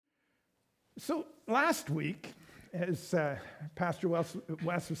So last week, as Pastor Wes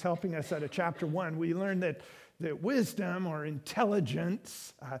was helping us out of chapter 1, we learned that wisdom or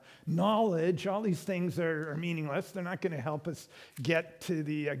intelligence, knowledge, all these things are meaningless. They're not going to help us get to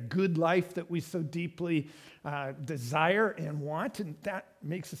the good life that we so deeply desire and want, and that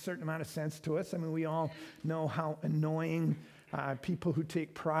makes a certain amount of sense to us. I mean, we all know how annoying people who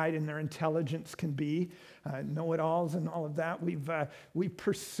take pride in their intelligence can be, know-it-alls and all of that. We've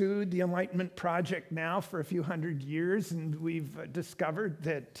pursued the Enlightenment Project now for a few hundred years, and we've discovered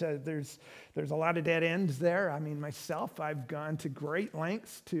that there's a lot of dead ends there. I mean, myself, I've gone to great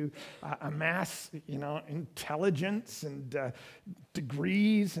lengths to amass, intelligence and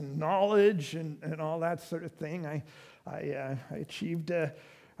degrees and knowledge and all that sort of thing. I achieved a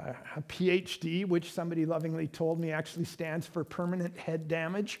PhD, which somebody lovingly told me actually stands for permanent head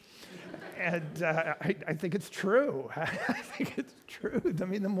damage. And I think it's true. I think it's true. I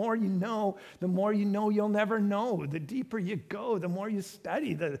mean, the more you know you'll never know. The deeper you go, the more you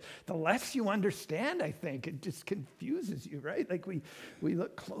study, the less you understand, I think. It just confuses you, right? Like we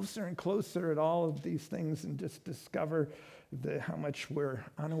look closer and closer at all of these things and just discover how much we're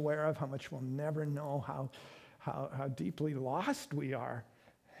unaware of, how much we'll never know, how deeply lost we are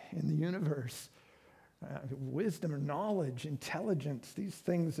in the universe. Wisdom or knowledge, intelligence, these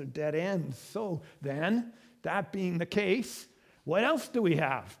things are dead ends. So then, that being the case, what else do we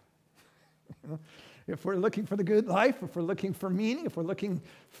have? If we're looking for the good life, if we're looking for meaning, if we're looking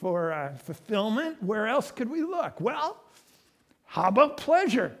for fulfillment, where else could we look? Well, how about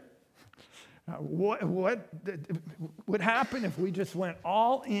pleasure? What would happen if we just went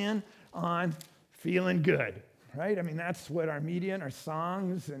all in on feeling good? Right? I mean, that's what our media and our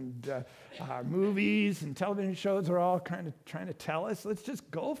songs and our movies and television shows are all kind of trying to tell us. Let's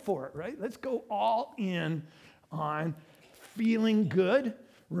just go for it, right? Let's go all in on feeling good,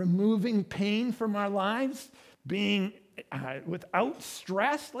 removing pain from our lives, being without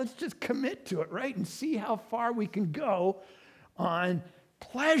stress. Let's just commit to it, right? And see how far we can go on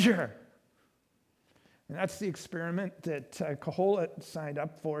pleasure. And that's the experiment that Kohelet signed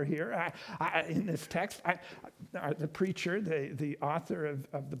up for here. In this text, the preacher, the author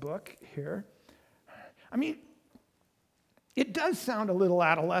of the book here, I mean, it does sound a little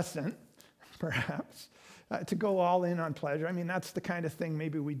adolescent, perhaps, to go all in on pleasure. I mean, that's the kind of thing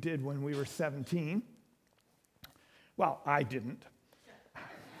maybe we did when we were 17. Well, I didn't,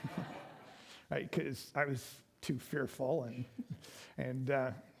 right? Because I was too fearful and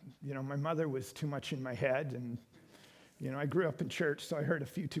my mother was too much in my head, and, I grew up in church, so I heard a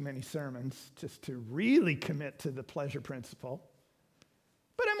few too many sermons just to really commit to the pleasure principle.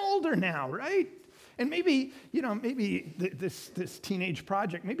 But I'm older now, right? And maybe this teenage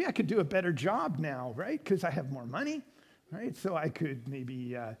project, maybe I could do a better job now, right? Because I have more money, right? So I could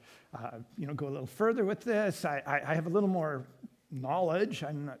maybe, go a little further with this. I have a little more knowledge.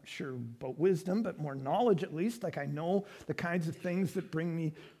 I'm not sure about wisdom, but more knowledge at least. Like I know the kinds of things that bring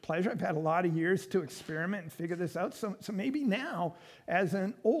me pleasure. I've had a lot of years to experiment and figure this out. So maybe now, as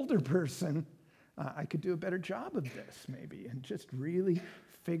an older person, I could do a better job of this maybe and just really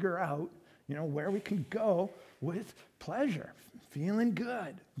figure out, where we can go with pleasure, feeling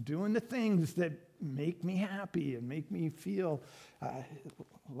good, doing the things that make me happy and make me feel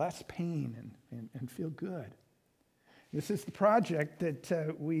less pain and feel good. This is the project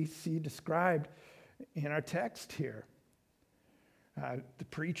that we see described in our text here. The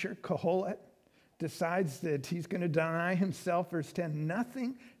preacher, Kohelet, decides that he's going to deny himself, verse 10,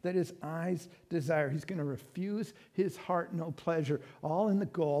 nothing that his eyes desire. He's going to refuse his heart no pleasure, all in the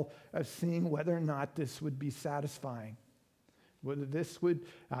goal of seeing whether or not this would be satisfying, whether this would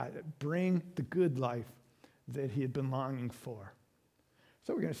bring the good life that he had been longing for.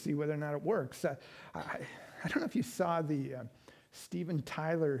 So we're going to see whether or not it works. I don't know if you saw the Steven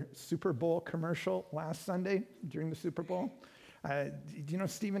Tyler Super Bowl commercial last Sunday during the Super Bowl. Do you know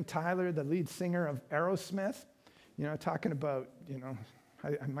Steven Tyler, the lead singer of Aerosmith? Talking about,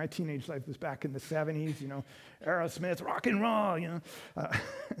 my teenage life was back in the 70s, Aerosmith, rock and roll,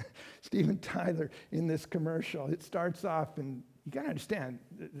 Steven Tyler in this commercial. It starts off, and you got to understand,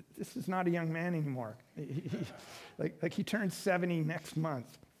 this is not a young man anymore. He turns 70 next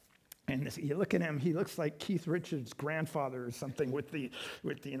month. And you look at him, he looks like Keith Richards' grandfather or something with the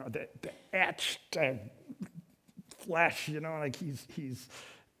etched flesh, like he's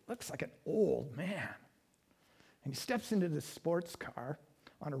looks like an old man. And he steps into this sports car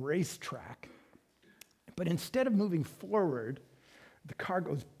on a racetrack, but instead of moving forward, the car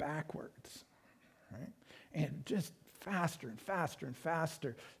goes backwards, right? And just faster and faster and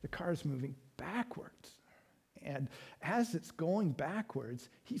faster, the car's moving backwards. And as it's going backwards,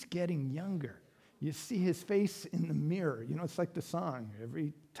 he's getting younger. You see his face in the mirror. You know, it's like the song,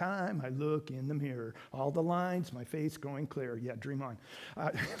 every time I look in the mirror, all the lines, my face growing clear. Yeah, dream on.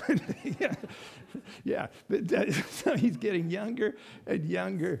 But so he's getting younger and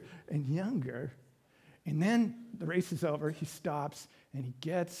younger and younger. And then the race is over. He stops and he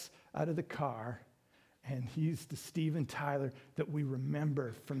gets out of the car. And he's the Steven Tyler that we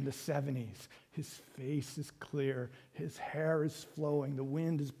remember from the 70s. His face is clear. His hair is flowing. The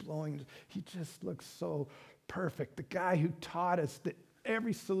wind is blowing. He just looks so perfect. The guy who taught us that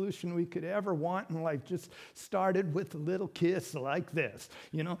every solution we could ever want in life just started with a little kiss like this.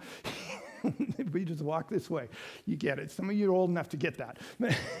 You know, if we just walk this way, you get it. Some of you are old enough to get that.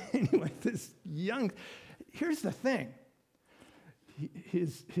 But anyway, here's the thing.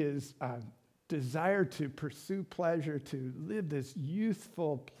 His desire to pursue pleasure, to live this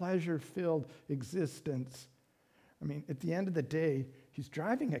youthful, pleasure-filled existence. I mean, at the end of the day, he's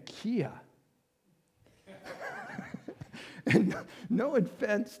driving a Kia. And no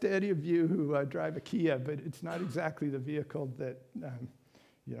offense to any of you who drive a Kia, but it's not exactly the vehicle that,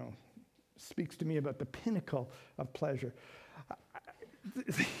 speaks to me about the pinnacle of pleasure.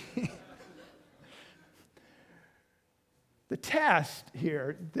 The test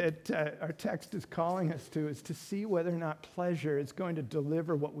here that our text is calling us to is to see whether or not pleasure is going to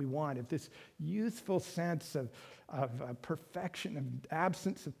deliver what we want. If this youthful sense of perfection, of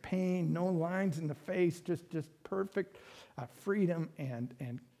absence of pain, no lines in the face, just perfect freedom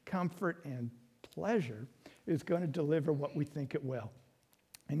and comfort and pleasure is going to deliver what we think it will.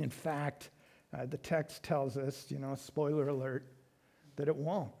 And in fact, the text tells us, spoiler alert, that it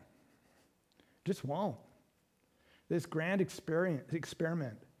won't. Just won't. This grand experiment,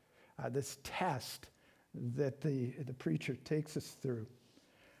 this test that the preacher takes us through,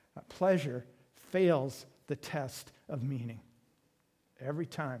 pleasure fails the test of meaning. Every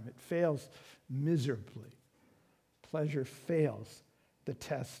time it fails miserably. Pleasure fails the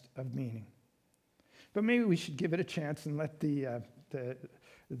test of meaning. But maybe we should give it a chance and let the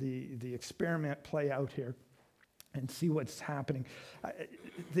experiment play out here and see what's happening.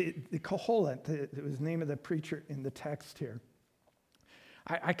 The Kohelet, it was the name of the preacher in the text here.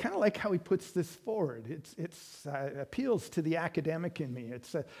 I kind of like how he puts this forward. It appeals to the academic in me.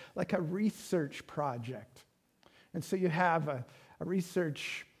 It's like a research project. And so you have a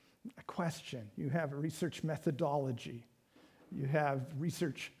research question. You have a research methodology. You have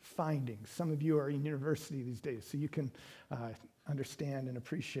research findings. Some of you are in university these days, so you can understand and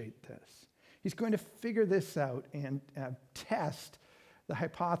appreciate this. He's going to figure this out and test the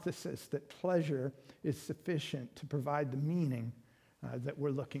hypothesis that pleasure is sufficient to provide the meaning that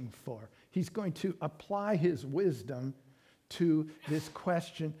we're looking for. He's going to apply his wisdom to this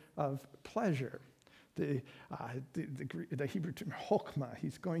question of pleasure. The Hebrew term chokmah,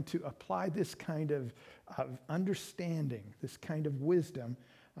 he's going to apply this kind of understanding, this kind of wisdom.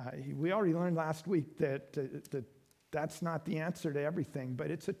 We already learned last week that that's not the answer to everything, but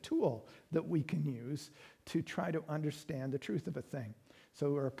it's a tool that we can use to try to understand the truth of a thing.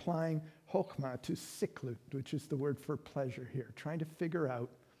 So we're applying chokmah to siklut, which is the word for pleasure here, trying to figure out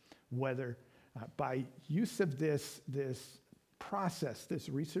whether by use of this process, this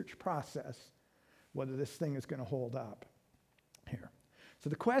research process, whether this thing is going to hold up here. So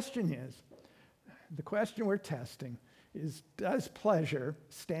the question we're testing is, does pleasure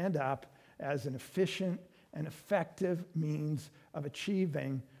stand up as an efficient and effective means of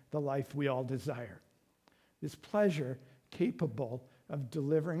achieving the life we all desire? Is pleasure capable of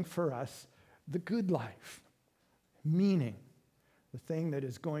delivering for us the good life, meaning, the thing that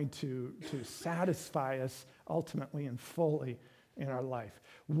is going to satisfy us ultimately and fully in our life?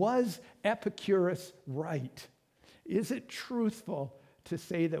 Was Epicurus right? Is it truthful to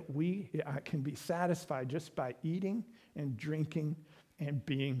say that we can be satisfied just by eating and drinking and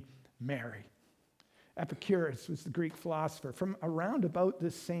being merry? Epicurus was the Greek philosopher from around about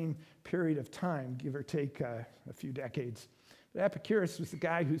this same period of time, give or take a few decades. But Epicurus was the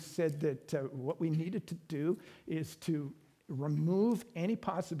guy who said that what we needed to do is to remove any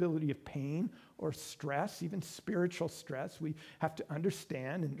possibility of pain or stress, even spiritual stress. We have to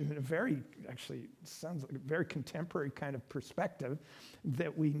understand, and in a very, actually, sounds like a very contemporary kind of perspective,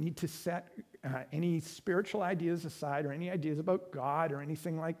 that we need to set any spiritual ideas aside or any ideas about God or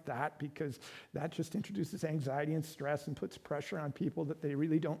anything like that, because that just introduces anxiety and stress and puts pressure on people that they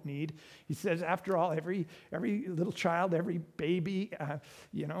really don't need. He says, after all, every little child, every baby,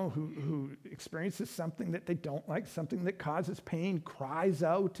 who experiences something that they don't like, something that causes pain, cries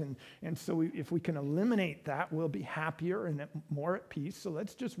out. And so if if we can eliminate that, we'll be happier and more at peace. So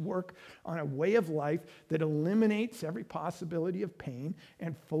let's just work on a way of life that eliminates every possibility of pain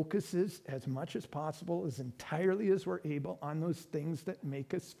and focuses as much as possible, as entirely as we're able, on those things that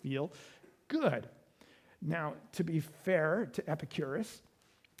make us feel good. Now, to be fair to Epicurus,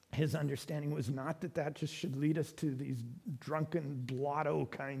 his understanding was not that that just should lead us to these drunken blotto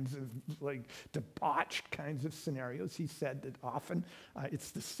kinds of, like, debauched kinds of scenarios. He said that often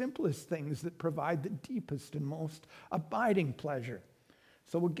it's the simplest things that provide the deepest and most abiding pleasure.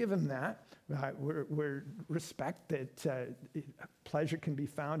 So we'll give him that. We respect that pleasure can be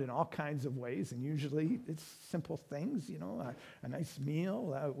found in all kinds of ways, and usually it's simple things, a nice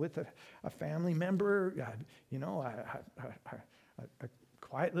meal with a family member, a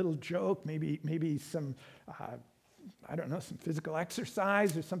quiet little joke, maybe some, some physical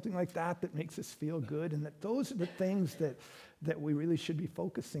exercise or something like that makes us feel good, and that those are the things that we really should be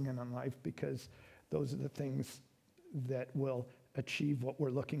focusing on life, because those are the things that will achieve what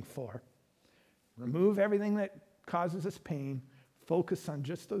we're looking for. Remove everything that causes us pain, focus on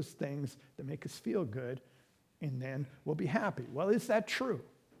just those things that make us feel good, and then we'll be happy. Well, is that true?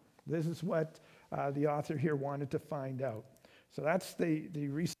 This is what the author here wanted to find out. So that's the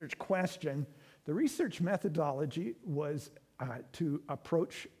research question. The research methodology was to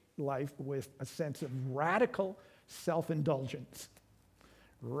approach life with a sense of radical self-indulgence.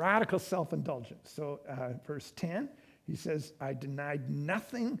 Radical self-indulgence. So verse 10, he says, I denied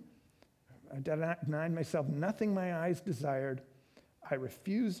myself nothing my eyes desired. I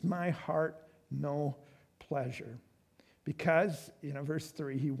refused my heart no pleasure. Because, verse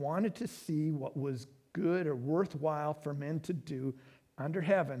 3, he wanted to see what was good or worthwhile for men to do under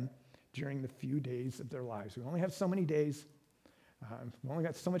heaven during the few days of their lives. We only have so many days. We've only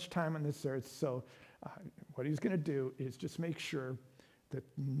got so much time on this earth. So what he's going to do is just make sure that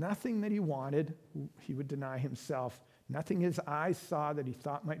nothing that he wanted, he would deny himself. Nothing his eyes saw that he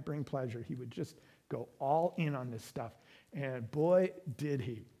thought might bring pleasure. He would just go all in on this stuff. And boy, did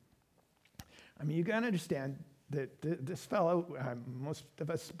he. I mean, you got to understand that this fellow, most of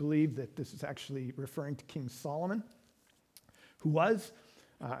us believe that this is actually referring to King Solomon, who was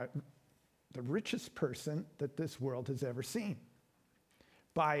the richest person that this world has ever seen,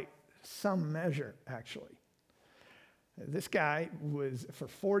 by some measure, actually. This guy was, for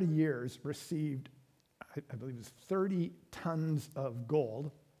 40 years, received, I believe it was 30 tons of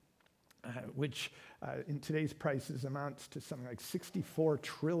gold, which in today's prices amounts to something like $64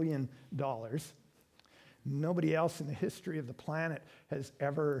 trillion. Nobody else in the history of the planet has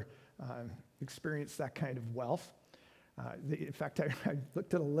ever experienced that kind of wealth. In fact, I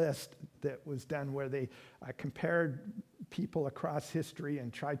looked at a list that was done where they compared people across history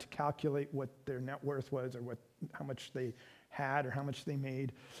and tried to calculate what their net worth was, or how much they had or how much they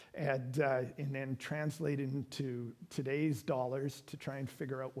made, and then translated into today's dollars to try and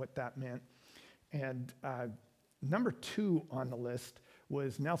figure out what that meant. And number 2 on the list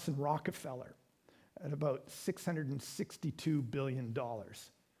was Nelson Rockefeller, at about $662 billion.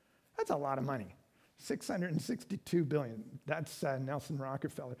 That's a lot of money. $662 billion. That's Nelson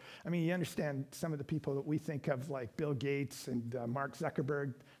Rockefeller. I mean, you understand some of the people that we think of, like Bill Gates and Mark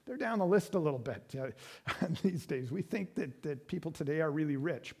Zuckerberg, they're down the list a little bit these days. We think that people today are really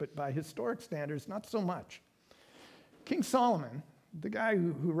rich, but by historic standards, not so much. King Solomon, the guy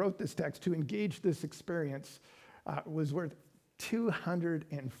who wrote this text, who engaged this experience, was worth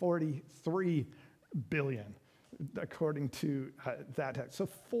 $243 billion, according to that text. So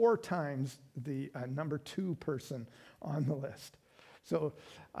 4 times the number 2 person on the list. So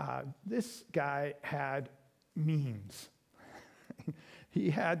this guy had means. He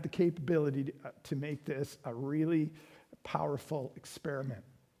had the capability to make this a really powerful experiment.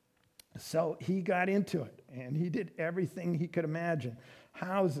 So he got into it, and he did everything he could imagine.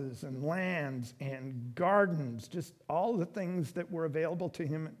 Houses and lands and gardens, just all the things that were available to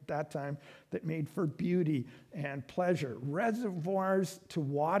him at that time that made for beauty and pleasure. Reservoirs to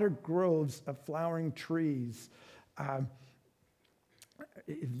water groves of flowering trees,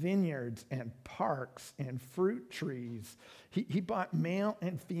 vineyards and parks and fruit trees. He bought male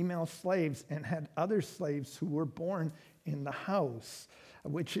and female slaves and had other slaves who were born in the house,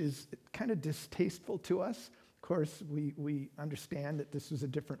 which is kind of distasteful to us. Of course, we understand that this was a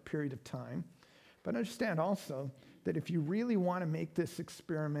different period of time, but understand also that if you really want to make this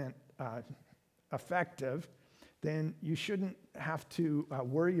experiment effective, then you shouldn't have to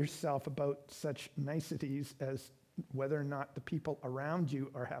worry yourself about such niceties as whether or not the people around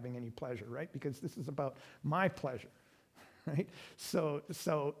you are having any pleasure, right? Because this is about my pleasure, right? So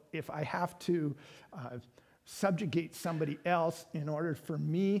if I have to subjugate somebody else in order for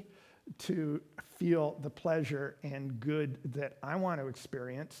me to feel the pleasure and good that I want to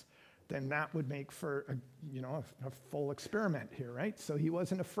experience, then that would make for a full experiment here, right? So he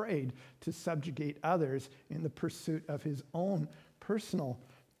wasn't afraid to subjugate others in the pursuit of his own personal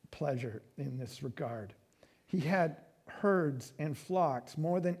pleasure in this regard. He had herds and flocks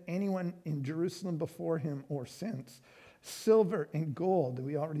more than anyone in Jerusalem before him or since. Silver and gold,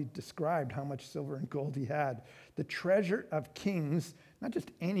 we already described how much silver and gold he had. The treasure of kings, not just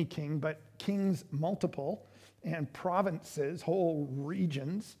any king, but kings multiple, and provinces, whole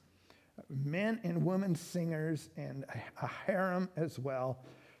regions, men and women singers, and a harem as well.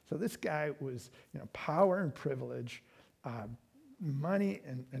 So this guy was, power and privilege, money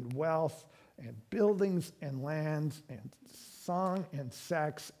and wealth, and buildings and lands, and song and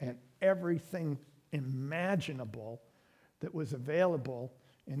sex, and everything imaginable that was available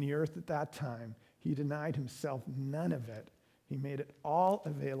in the earth at that time. He denied himself none of it. He made it all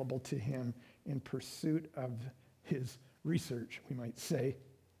available to him in pursuit of his research, we might say.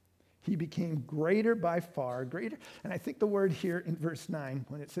 He became greater by far, greater. And I think the word here in verse 9,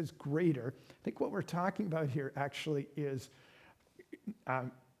 when it says greater, I think what we're talking about here actually is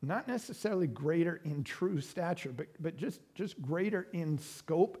not necessarily greater in true stature, but just greater in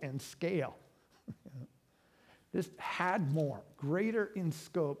scope and scale. Just had more, greater in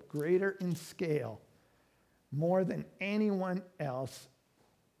scope, greater in scale, more than anyone else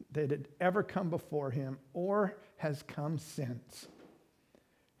that had ever come before him or has come since.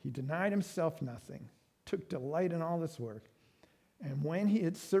 He denied himself nothing, took delight in all this work, and when he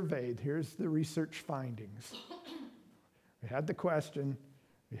had surveyed, here's the research findings. We had the question,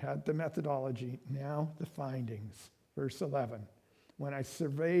 we had the methodology, now the findings. Verse 11, when I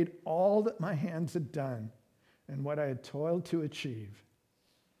surveyed all that my hands had done and what I had toiled to achieve,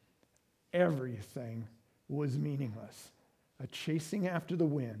 everything was meaningless, a chasing after the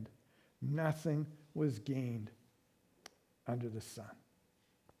wind. Nothing was gained under the sun.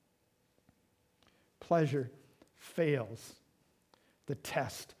 Pleasure fails the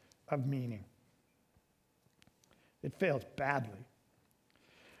test of meaning. It fails badly.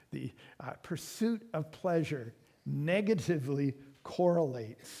 The pursuit of pleasure negatively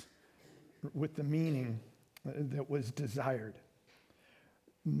correlates with the meaning that was desired.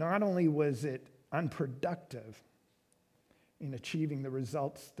 Not only was it unproductive in achieving the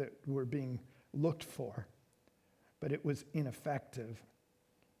results that were being looked for, but it was ineffective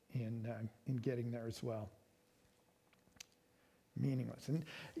in getting there as well. Meaningless. And,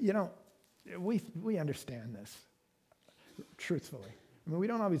 we understand this, truthfully. I mean, we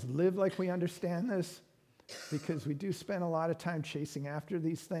don't always live like we understand this because we do spend a lot of time chasing after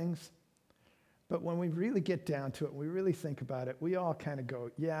these things. But when we really get down to it, we really think about it, we all kind of go,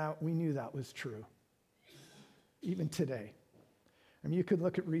 yeah, we knew that was true. Even today. I mean, you could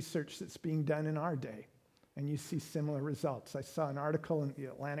look at research that's being done in our day, and you see similar results. I saw an article in the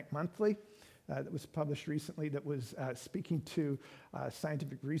Atlantic Monthly that was published recently that was speaking to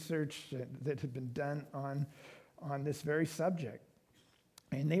scientific research that had been done on this very subject.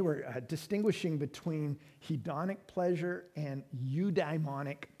 And they were distinguishing between hedonic pleasure and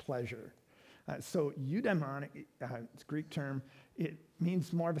eudaimonic pleasure. So eudaimonic, it's a Greek term, it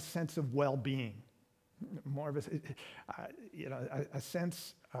means more of a sense of well-being, more of a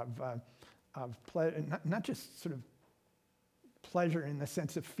sense of pleasure, not just sort of pleasure in the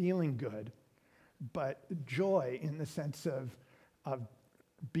sense of feeling good, but joy in the sense of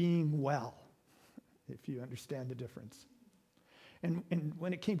being well, if you understand the difference. And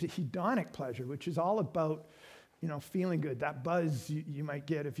when it came to hedonic pleasure, which is all about, feeling good, that buzz you might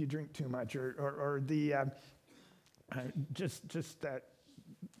get if you drink too much, or the just that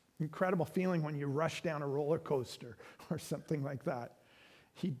incredible feeling when you rush down a roller coaster or something like that.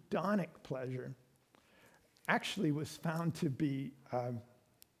 Hedonic pleasure actually was found to be,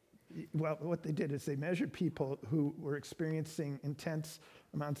 what they did is they measured people who were experiencing intense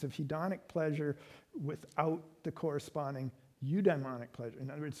amounts of hedonic pleasure without the corresponding eudaimonic pleasure.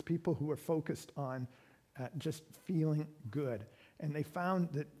 In other words, people who were focused on just feeling good. And they found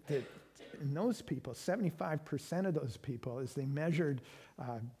that in those people, 75% of those people, as they measured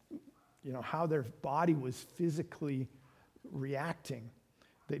how their body was physically reacting,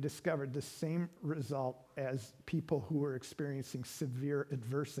 they discovered the same result as people who were experiencing severe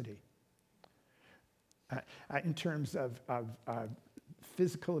adversity in terms of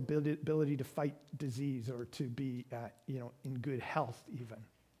physical ability to fight disease or to be, in good health even.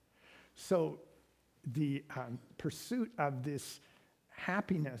 So the pursuit of this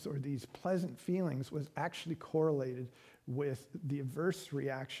happiness or these pleasant feelings was actually correlated with the adverse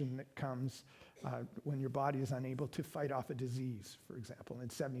reaction that comes when your body is unable to fight off a disease, for example, in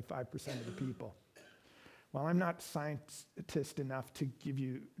 75% of the people. Well, I'm not scientist enough to give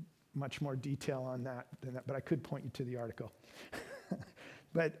you much more detail on that than that, but I could point you to the article.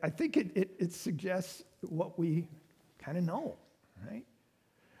 But I think it suggests what we kind of know, right?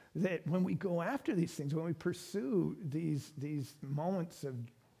 That when we go after these things, when we pursue these moments of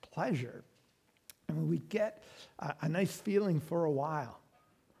pleasure, and we get a nice feeling for a while,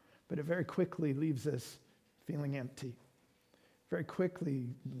 but it very quickly leaves us feeling empty. Very quickly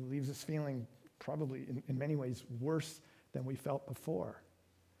leaves us feeling probably in many ways worse than we felt before.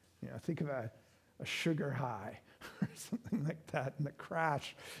 Think of a sugar high or something like that, and the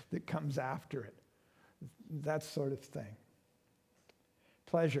crash that comes after it. That sort of thing.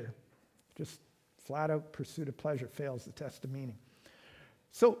 Pleasure, just flat out pursuit of pleasure fails the test of meaning.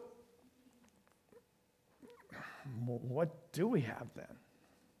 So, what do we have then?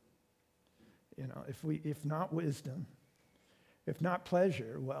 If not wisdom, if not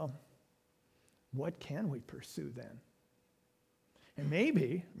pleasure, well, what can we pursue then? And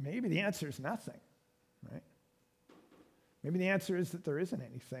maybe the answer is nothing, right? Maybe the answer is that there isn't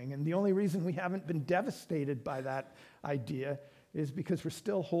anything. And the only reason we haven't been devastated by that idea is because we're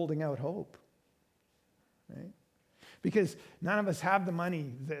still holding out hope, right? Because none of us have the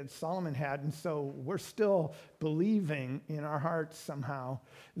money that Solomon had, and so we're still believing in our hearts somehow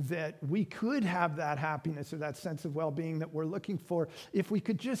that we could have that happiness or that sense of well-being that we're looking for if we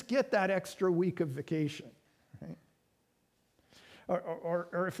could just get that extra week of vacation, right?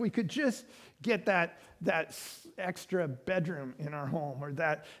 Or if we could just get that extra bedroom in our home, or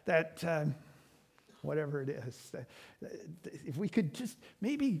that whatever it is. If we could just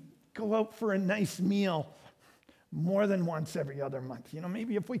maybe go out for a nice meal more than once every other month.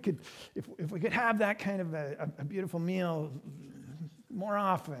 Maybe if we could have that kind of a beautiful meal more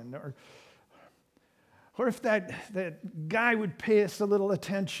often, or if that guy would pay us a little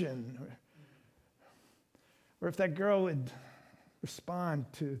attention, or if that girl would respond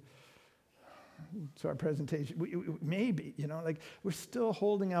to our presentation. Maybe, we're still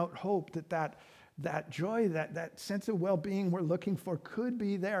holding out hope that joy, that sense of well-being we're looking for could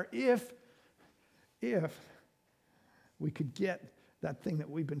be there if we could get that thing that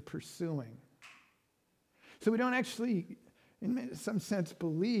we've been pursuing. So we don't actually, in some sense,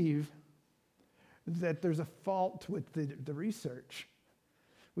 believe that there's a fault with the research.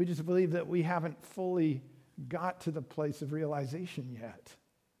 We just believe that we haven't fully got to the place of realization yet.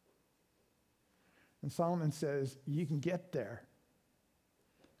 And Solomon says, you can get there.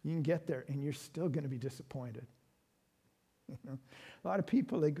 You can get there, and you're still going to be disappointed. A lot of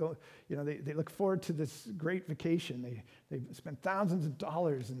people, they go, they look forward to this great vacation. They spend thousands of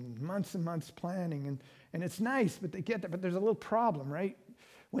dollars and months planning, and it's nice, but they get there. But there's a little problem, right?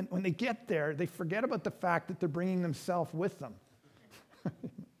 When they get there, they forget about the fact that they're bringing themselves with them.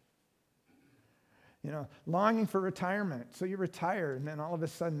 Longing for retirement. So you retire, and then all of a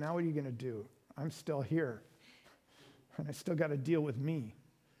sudden, now what are you going to do? I'm still here, and I still got to deal with me.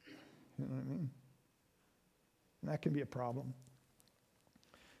 You know what I mean? And that can be a problem.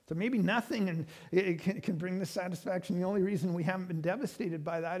 So maybe nothing and it can bring the satisfaction. The only reason we haven't been devastated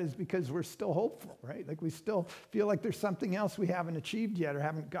by that is because we're still hopeful, right? Like we still feel like there's something else we haven't achieved yet or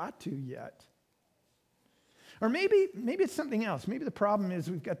haven't got to yet. Or maybe it's something else. Maybe the problem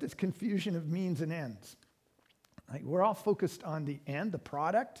is we've got this confusion of means and ends. Like we're all focused on the end, the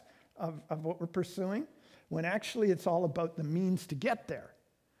product of what we're pursuing, when actually it's all about the means to get there.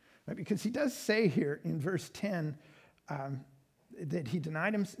 Right? Because he does say here in verse 10 that he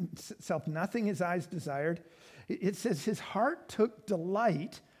denied himself nothing his eyes desired. It says his heart took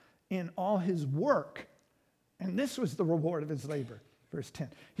delight in all his work, and this was the reward of his labor. Verse 10.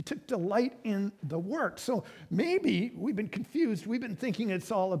 He took delight in the work. So maybe we've been confused. We've been thinking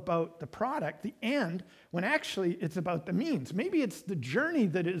it's all about the product, the end, when actually it's about the means. Maybe it's the journey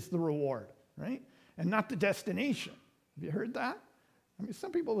that is the reward, right? And not the destination. Have you heard that? I mean,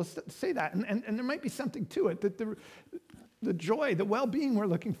 some people will say that, and there might be something to it, that the joy, the well-being we're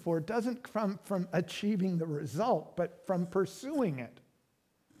looking for doesn't come from achieving the result, but from pursuing it.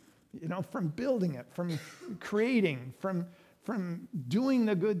 From building it, from creating, from doing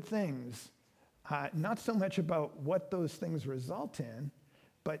the good things, not so much about what those things result in,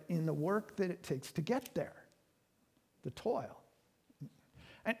 but in the work that it takes to get there, the toil.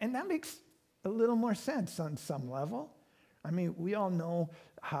 And that makes a little more sense on some level. I mean, we all know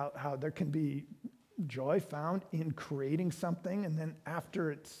how there can be joy found in creating something, and then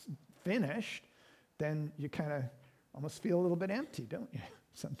after it's finished, then you kind of almost feel a little bit empty, don't you,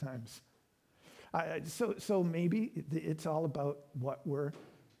 sometimes? So maybe it's all about what we're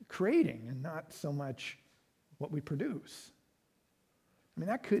creating and not so much what we produce. I mean,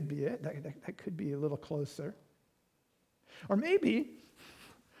 that could be it. That could be a little closer. Or maybe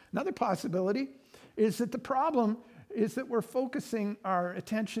another possibility is that the problem is that we're focusing our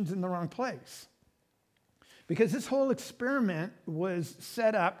attentions in the wrong place. Because this whole experiment was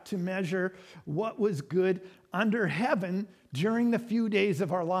set up to measure what was good under heaven during the few days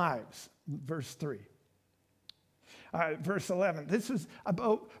of our lives. Verse 3. Verse 11. This was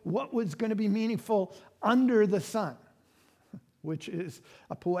about what was going to be meaningful under the sun, which is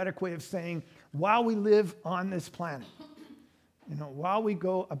a poetic way of saying while we live on this planet. While we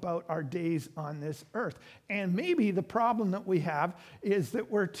go about our days on this earth. And maybe the problem that we have is that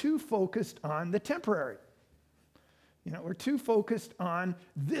we're too focused on the temporary. We're too focused on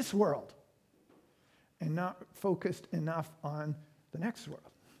this world and not focused enough on the next world.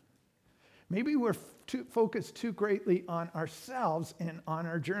 Maybe we're focused too greatly on ourselves and on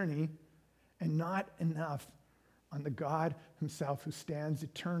our journey and not enough on the God himself who stands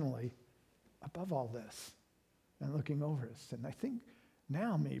eternally above all this and looking over us. And I think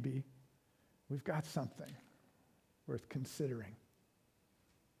now maybe we've got something worth considering.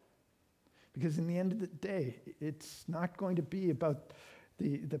 Because in the end of the day, it's not going to be about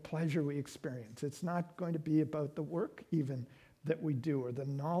the pleasure we experience. It's not going to be about the work even that we do or the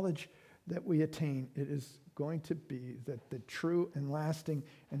knowledge that we attain. It is going to be that the true and lasting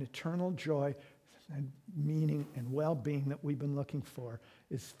and eternal joy and meaning and well-being that we've been looking for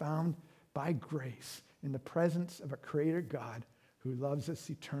is found by grace in the presence of a creator God who loves us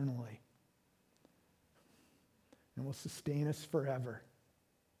eternally and will sustain us forever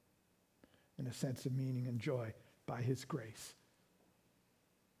in a sense of meaning and joy by his grace.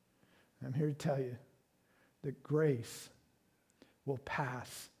 I'm here to tell you that grace will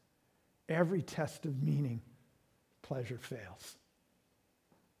pass every test of meaning. Pleasure fails.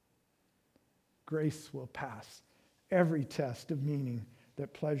 Grace will pass every test of meaning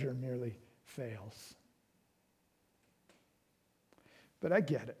that pleasure merely fails. But I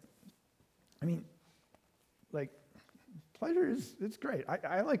get it. I mean, pleasure it's great.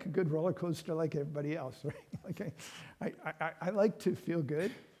 I like a good roller coaster like everybody else, right? I like to feel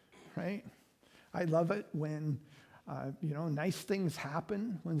good, right? I love it when, nice things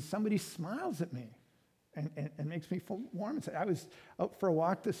happen, when somebody smiles at me and makes me feel warm inside. I was out for a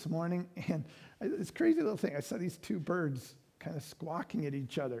walk this morning, and this crazy little thing, I saw these two birds kind of squawking at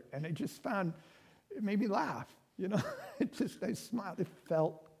each other, and I just found, it made me laugh, I smiled. It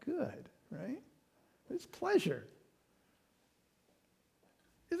felt good, right? It's pleasure.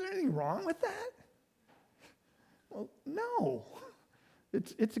 Is there anything wrong with that? Well, no.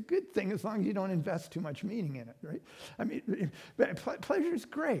 It's a good thing as long as you don't invest too much meaning in it, right? I mean, pleasure is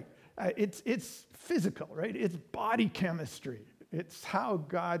great. It's physical, right? It's body chemistry. It's how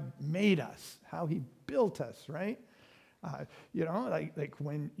God made us, how he built us, right? Like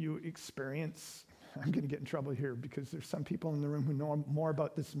when you experience, I'm going to get in trouble here because there's some people in the room who know more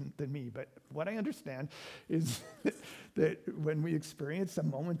about this than me, but what I understand is that when we experience a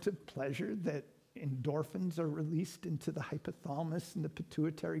moment of pleasure, that endorphins are released into the hypothalamus and the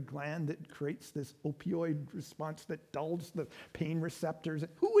pituitary gland that creates this opioid response that dulls the pain receptors.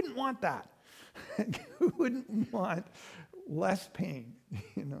 Who wouldn't want that? Who wouldn't want less pain?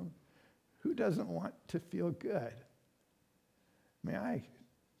 Who doesn't want to feel good? I mean,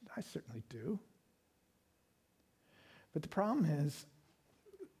 I certainly do. But the problem is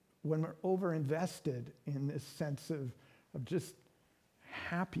when we're overinvested in this sense of just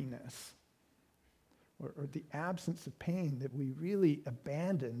happiness or the absence of pain, that we really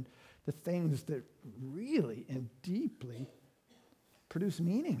abandon the things that really and deeply produce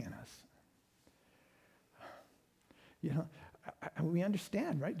meaning in us. We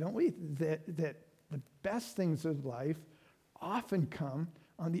understand, right, don't we, that the best things of life often come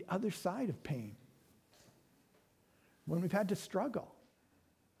on the other side of pain. When we've had to struggle,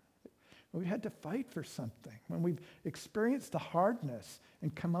 when we've had to fight for something, when we've experienced the hardness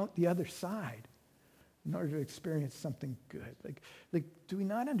and come out the other side in order to experience something good. Like, do we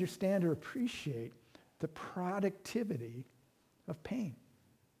not understand or appreciate the productivity of pain?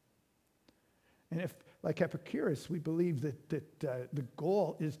 And if, like Epicurus, we believe that the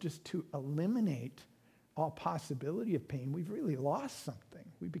goal is just to eliminate all possibility of pain, we've really lost something.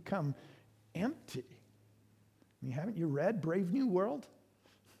 We become empty. I mean, haven't you read Brave New World?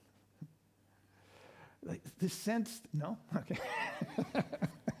 Like this sense, no? Okay.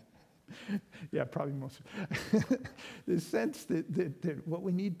 Yeah, probably most. The sense that what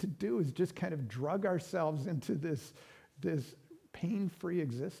we need to do is just kind of drug ourselves into this pain-free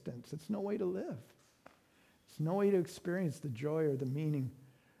existence. It's no way to live. It's no way to experience the joy or the meaning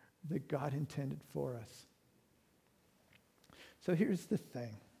that God intended for us. So here's the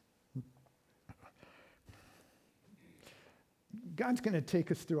thing. God's going to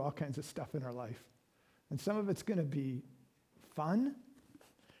take us through all kinds of stuff in our life. And some of it's going to be fun,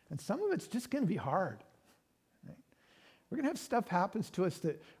 and some of it's just going to be hard. Right? We're going to have stuff happens to us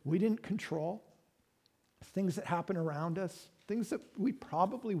that we didn't control, things that happen around us, things that we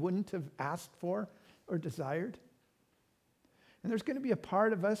probably wouldn't have asked for or desired. And there's going to be a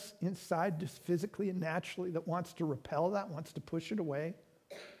part of us inside, just physically and naturally, that wants to repel that, wants to push it away,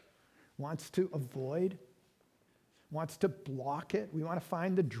 wants to avoid, wants to block it. We want to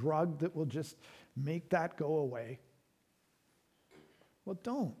find the drug that will just make that go away. Well,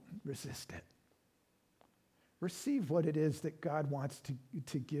 don't resist it. Receive what it is that God wants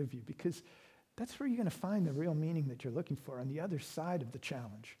to give you, because that's where you're going to find the real meaning that you're looking for on the other side of the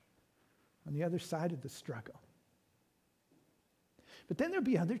challenge, on the other side of the struggle. But then there'll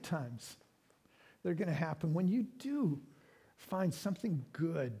be other times that are going to happen when you do find something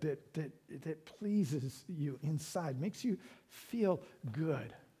good that pleases you inside, makes you feel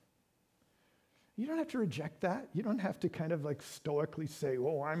good. You don't have to reject that. You don't have to kind of like stoically say,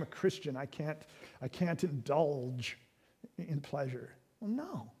 "Oh, I'm a Christian. I can't indulge in pleasure." Well,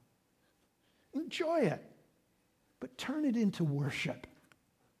 no. Enjoy it, but turn it into worship.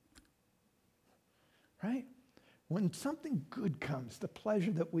 Right? When something good comes, the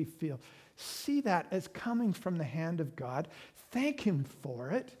pleasure that we feel, see that as coming from the hand of God. Thank Him for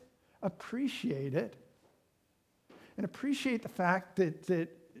it. Appreciate it. And appreciate the fact that the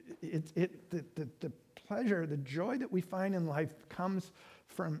pleasure, the joy that we find in life comes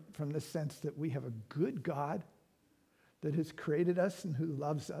from the sense that we have a good God that has created us and who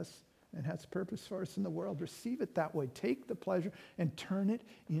loves us and has purpose for us in the world. Receive it that way. Take the pleasure and turn it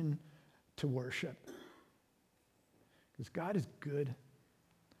into worship. Because God is good,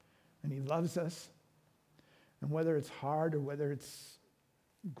 and He loves us. And whether it's hard or whether it's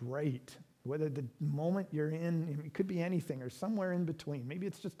great, whether the moment you're in, it could be anything or somewhere in between. Maybe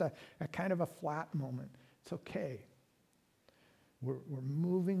it's just a kind of a flat moment. It's okay. We're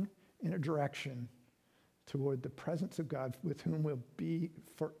moving in a direction toward the presence of God with whom we'll be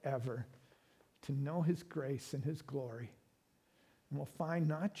forever, to know His grace and His glory. And we'll find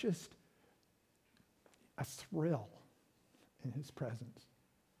not just a thrill in His presence,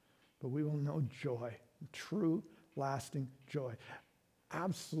 but we will know joy, true, lasting joy,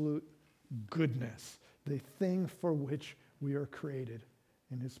 absolute goodness, the thing for which we are created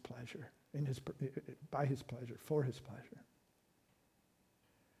in His pleasure, by His pleasure, for His pleasure.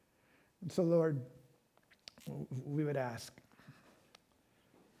 And so, Lord, we would ask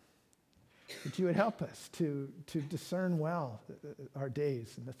that You would help us to discern well our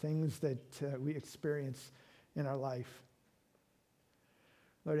days and the things that we experience in our life.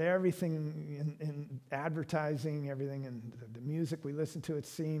 Lord, everything in advertising, everything in the music we listen to, it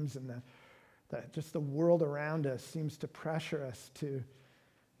seems, and just the world around us seems to pressure us to,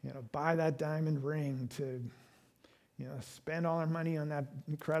 buy that diamond ring, to, spend all our money on that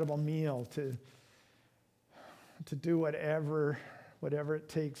incredible meal, to do whatever it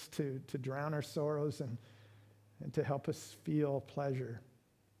takes to drown our sorrows and to help us feel pleasure.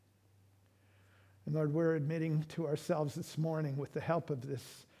 And Lord, we're admitting to ourselves this morning, with the help of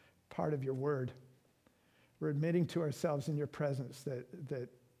this part of Your word, we're admitting to ourselves in Your presence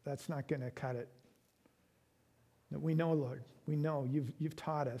that's not going to cut it. That we know, Lord, we know You've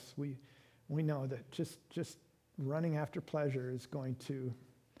taught us. We know that just running after pleasure is going to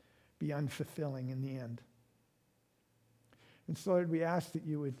be unfulfilling in the end. And so, Lord, we ask that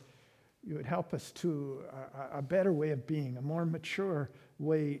You would help us to a better way of being, a more mature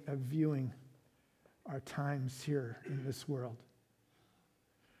way of viewing our times here in this world.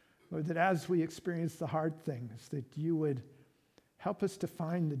 Lord, that as we experience the hard things, that You would help us to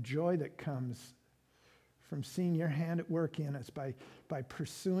find the joy that comes from seeing Your hand at work in us by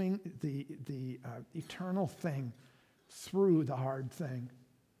pursuing the eternal thing through the hard thing,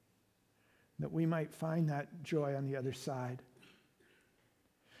 that we might find that joy on the other side.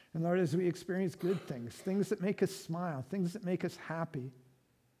 And Lord, as we experience good things, things that make us smile, things that make us happy,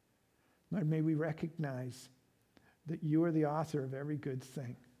 Lord, may we recognize that You are the author of every good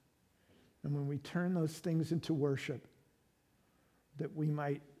thing. And when we turn those things into worship, that we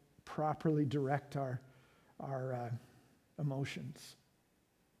might properly direct our emotions.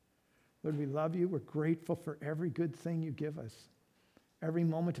 Lord, we love You. We're grateful for every good thing You give us, every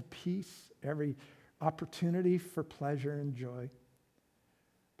moment of peace, every opportunity for pleasure and joy.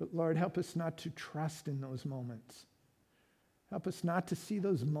 But Lord, help us not to trust in those moments. Help us not to see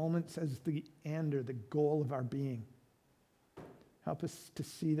those moments as the end or the goal of our being. Help us to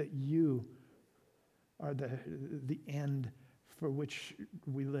see that you are the end for which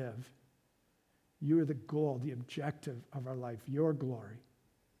we live. You are the goal, the objective of our life, your glory,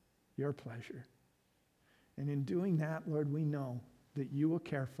 your pleasure. And in doing that, Lord, we know that you will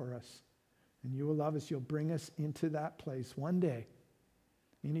care for us and you will love us. You'll bring us into that place one day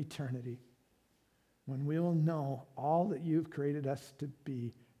in eternity when we will know all that you've created us to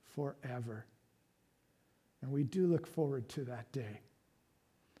be forever. And we do look forward to that day.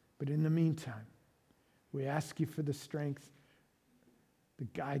 But in the meantime, we ask you for the strength, the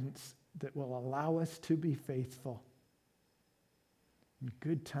guidance that will allow us to be faithful in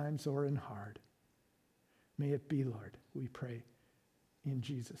good times or in hard. May it be, Lord, we pray in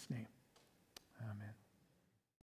Jesus' name. Amen.